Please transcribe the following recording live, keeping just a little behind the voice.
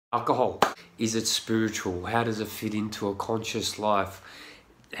Alcohol, is it spiritual? How does it fit into a conscious life?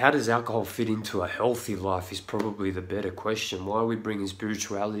 How does alcohol fit into a healthy life is probably the better question. Why are we bringing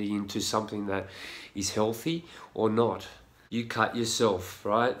spirituality into something that is healthy or not? You cut yourself,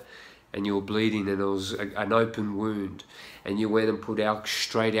 right? And you were bleeding and it was an open wound, and you went and put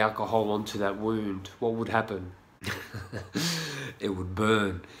straight alcohol onto that wound. What would happen? It would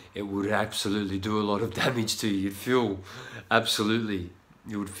burn. It would absolutely do a lot of damage to you. You'd feel, absolutely,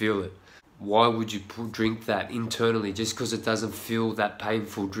 you would feel it. Why would you drink that internally? Just because it doesn't feel that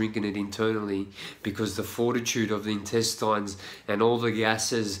painful drinking it internally, because the fortitude of the intestines and all the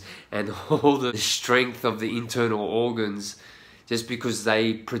gases and all the strength of the internal organs, just because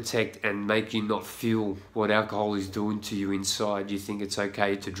they protect and make you not feel what alcohol is doing to you inside, you think it's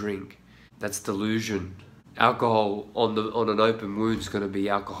okay to drink. That's delusion. Alcohol on an open wound is going to be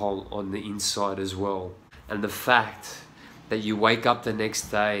alcohol on the inside as well. And the fact that you wake up the next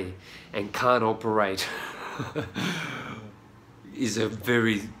day and can't operate is a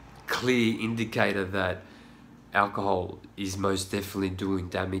very clear indicator that alcohol is most definitely doing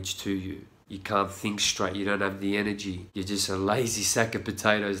damage to you. You can't think straight, you don't have the energy. You're just a lazy sack of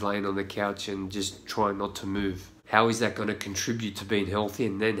potatoes laying on the couch and just trying not to move. How is that going to contribute to being healthy?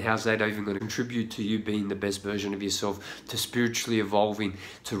 And then how's that even going to contribute to you being the best version of yourself, to spiritually evolving,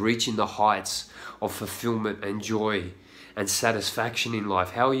 to reaching the heights of fulfillment and joy and satisfaction in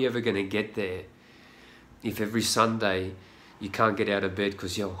life? How are you ever going to get there if every Sunday you can't get out of bed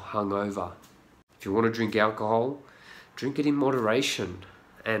because you're hungover? If you want to drink alcohol, drink it in moderation.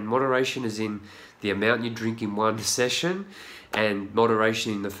 And moderation is in the amount you drink in one session, and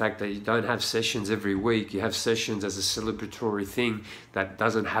moderation in the fact that you don't have sessions every week. You have sessions as a celebratory thing that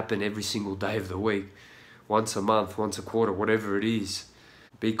doesn't happen every single day of the week. Once a month, once a quarter, whatever it is.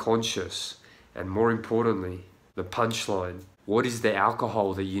 Be conscious. And more importantly, the punchline. What is the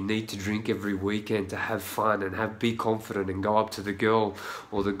alcohol that you need to drink every weekend to have fun and be confident and go up to the girl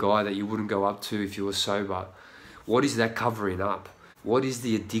or the guy that you wouldn't go up to if you were sober? What is that covering up? What is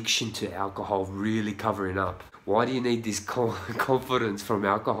the addiction to alcohol really covering up? Why do you need this confidence from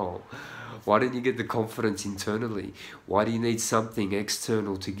alcohol? Why don't you get the confidence internally? Why do you need something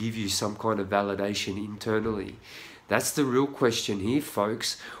external to give you some kind of validation internally? That's the real question here,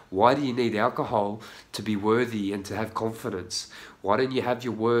 folks. Why do you need alcohol to be worthy and to have confidence? Why don't you have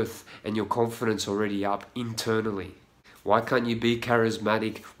your worth and your confidence already up internally? Why can't you be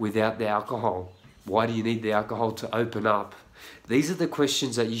charismatic without the alcohol? Why do you need the alcohol to open up? These are the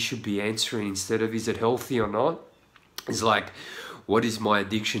questions that you should be answering instead of, is it healthy or not? It's like, what is my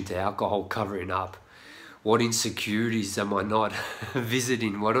addiction to alcohol covering up? What insecurities am I not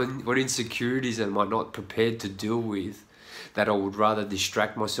visiting? What insecurities am I not prepared to deal with, that I would rather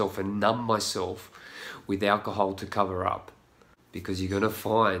distract myself and numb myself with alcohol to cover up? Because you're going to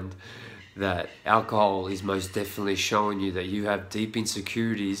find that alcohol is most definitely showing you that you have deep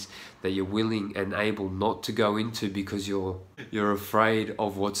insecurities that you're willing and able not to go into because you're afraid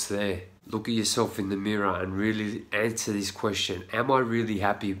of what's there. Look at yourself in the mirror and really answer this question. Am I really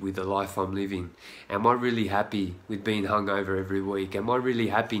happy with the life I'm living? Am I really happy with being hungover every week? Am I really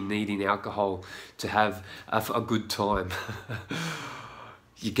happy needing alcohol to have a good time?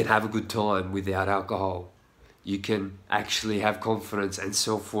 You can have a good time without alcohol. You can actually have confidence and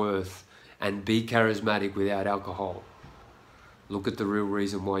self-worth and be charismatic without alcohol. Look at the real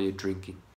reason why you're drinking.